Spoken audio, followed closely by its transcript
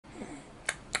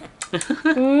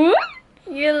Ooh,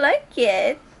 you like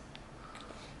it.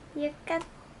 よかっ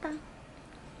た。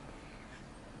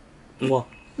うわ、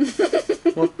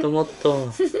もっともっ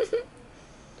と。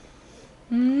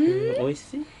美味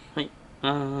しい？はい。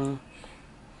は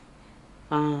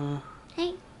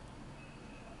い。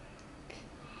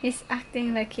He's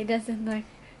acting like he doesn't like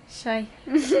shy.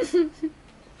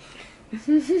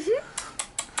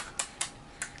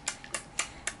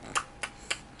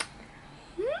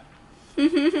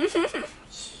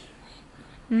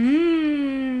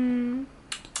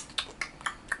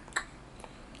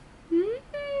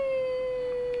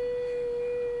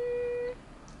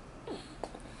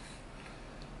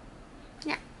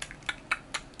 Yeah.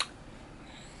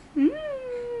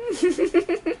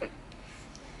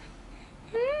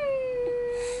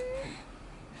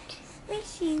 美味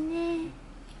しいね。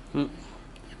疲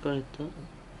れた？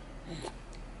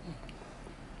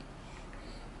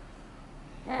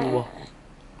うわ。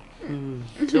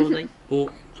ちょうだい。お、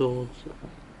上手。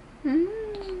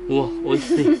うわ、美味し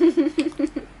い。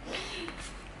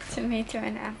Tomato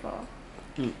and apple.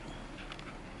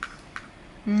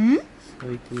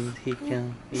 So it means he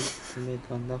can eat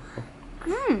tomato and apple.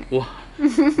 うわ、も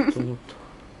っともっと。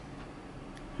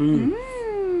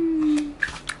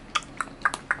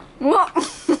うわ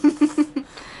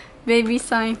Baby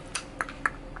sign.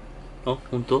 あ、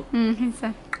本当？he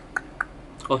said.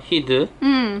 あ、he do?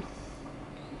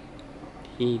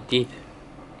 He did.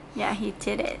 Yeah, he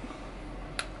did it.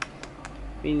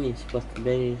 Finish, but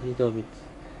very little bit.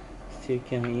 Still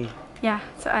can eat. Yeah,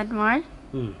 so add more.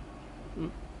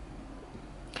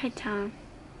 書いちゃん。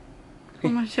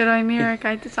面白いミラー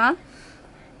書いてさん。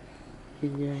いい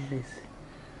です。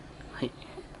はい、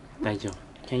大丈夫。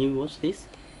Can you watch this?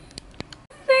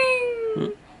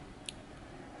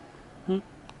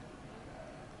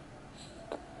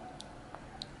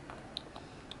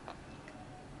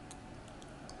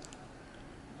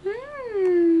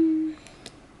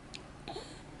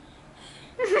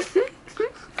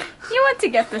 You want to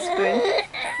get the spoon?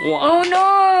 Oh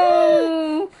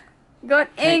no! Got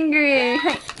angry!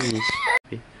 はい。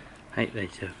はい、大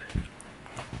丈夫。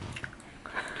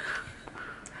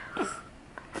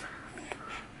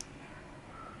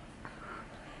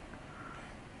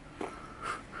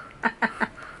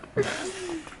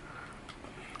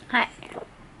はい。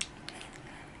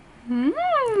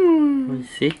おい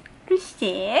しい？どうし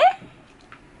て？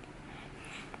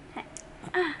はい。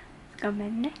あ、ごめ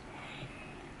んね。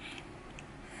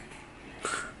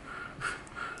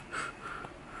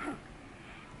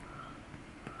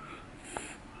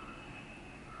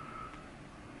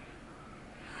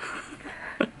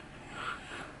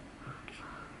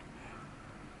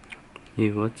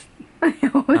You watch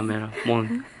camera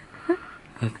one.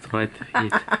 Let's try to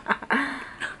eat.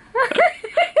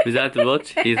 Without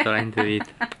watch, he's trying to eat.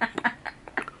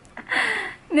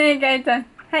 ねえ、かいちゃん。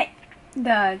はい。どう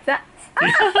ぞ。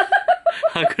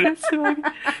アグレッシブ。ア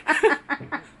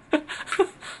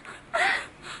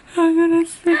グレッ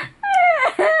シブ。面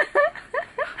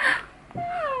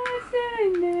白い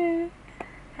ね。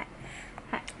はい。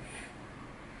はい。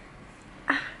あ、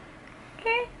OK。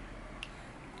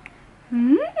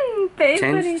ペーパ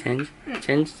ーに。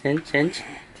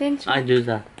Change. I do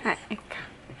that. はい、いいか。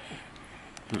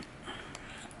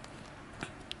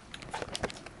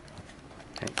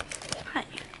はい。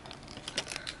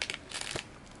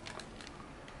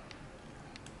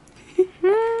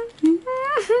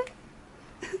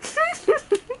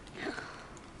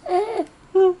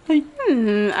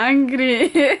アングリ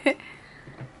ー。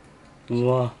う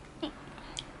わ。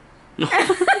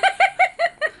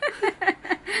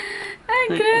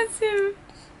Aggressive.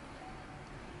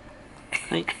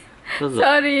 はい、どうぞ。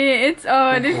Sorry, it's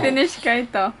already finished,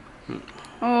 Kaito.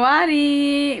 終わ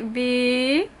り。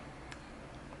B.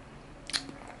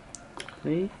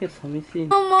 寂しい。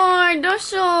No more. どう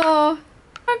しよう。あ、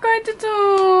Kaito ちゃ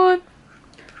ん。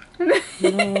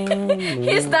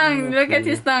His tongue. Look at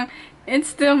his tongue. It's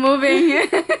still moving.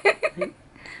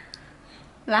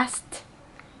 Last.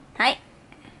 はい。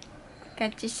ご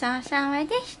ちそうさま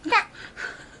でした。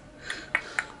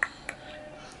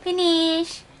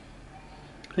Finish.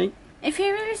 はい。If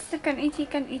he really still can eat, he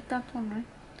can eat that one, right?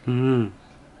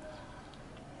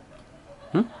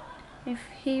 If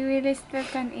he really still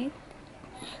can eat,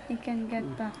 he can get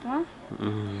that one.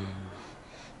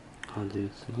 How do you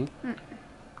think?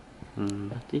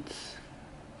 But it's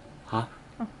half.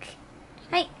 Okay.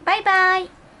 はい、バイバイ。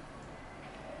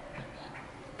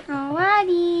終わ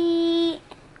り。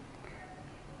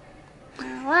終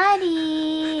わ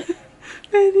り。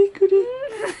メリクリ。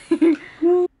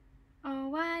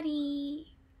終わり。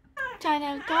チャン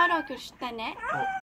ネル登録してね。